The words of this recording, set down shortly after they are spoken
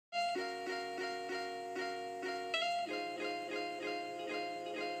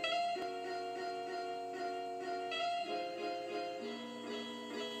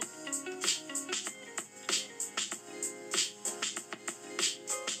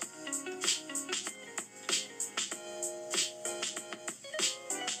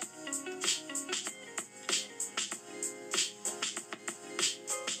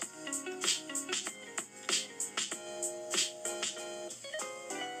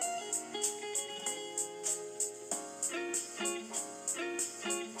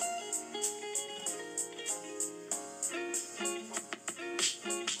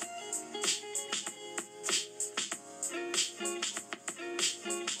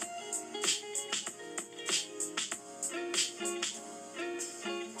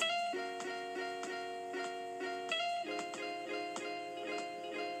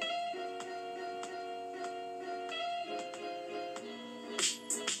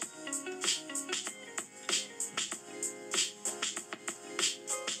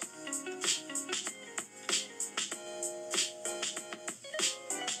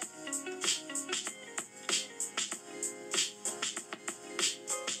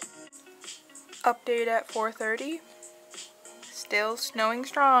Update at 4:30. Still snowing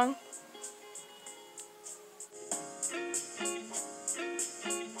strong.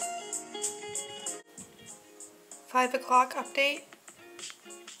 Five o'clock update.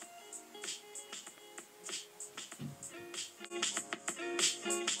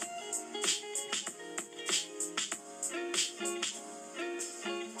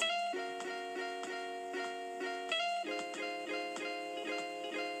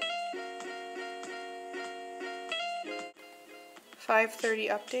 "5:30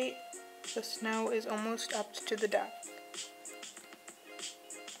 update. The snow is almost up to the deck."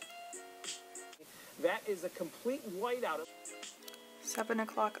 That is a complete whiteout. 7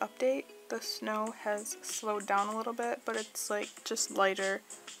 o'clock update. The snow has slowed down a little bit, but it's like just lighter.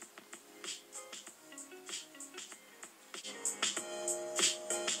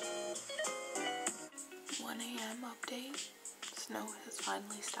 Update. Snow has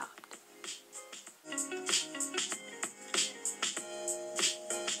finally stopped.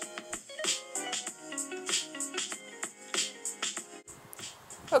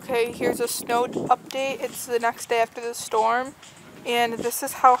 Okay, here's a snow update. It's the next day after the storm, and this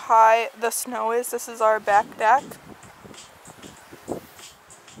is how high the snow is. This is our back deck.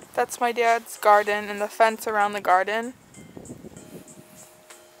 That's my dad's garden and the fence around the garden.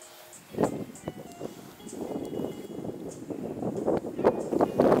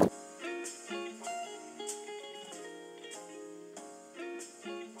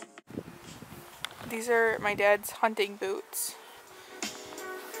 These are my dad's hunting boots.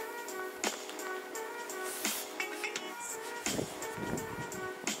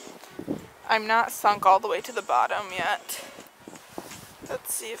 I'm not sunk all the way to the bottom yet.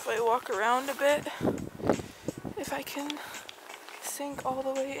 Let's see if I walk around a bit, if I can sink all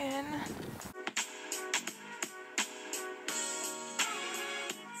the way in.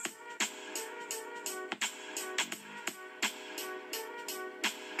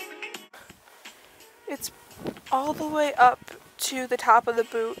 It's all the way up to the top of the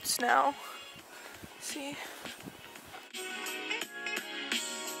boots now. See?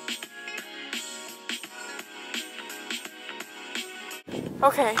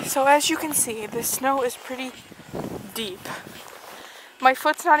 Okay, so as you can see, the snow is pretty deep. My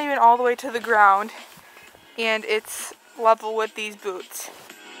foot's not even all the way to the ground, and it's level with these boots.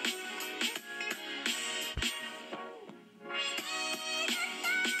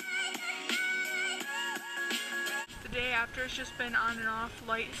 The day after, it's just been on and off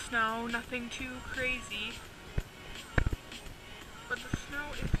light snow, nothing too crazy. But the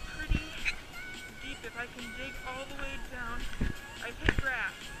snow is pretty deep. If I can dig all the way down, I've hit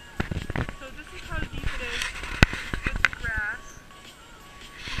grass. So this is how deep it is with the grass.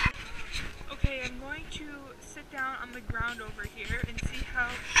 Okay, I'm going to sit down on the ground over here and see how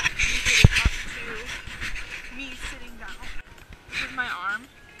deep it is up to me sitting down. This is my arm.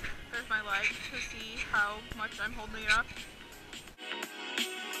 There's my leg to see how much I'm holding it up.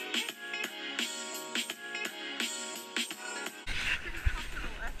 Pretty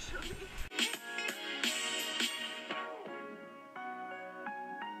comfortable, actually.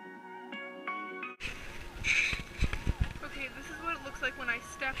 Okay, this is what it looks like when I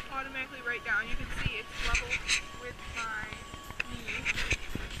step automatically right down. You can see it's level with my knee.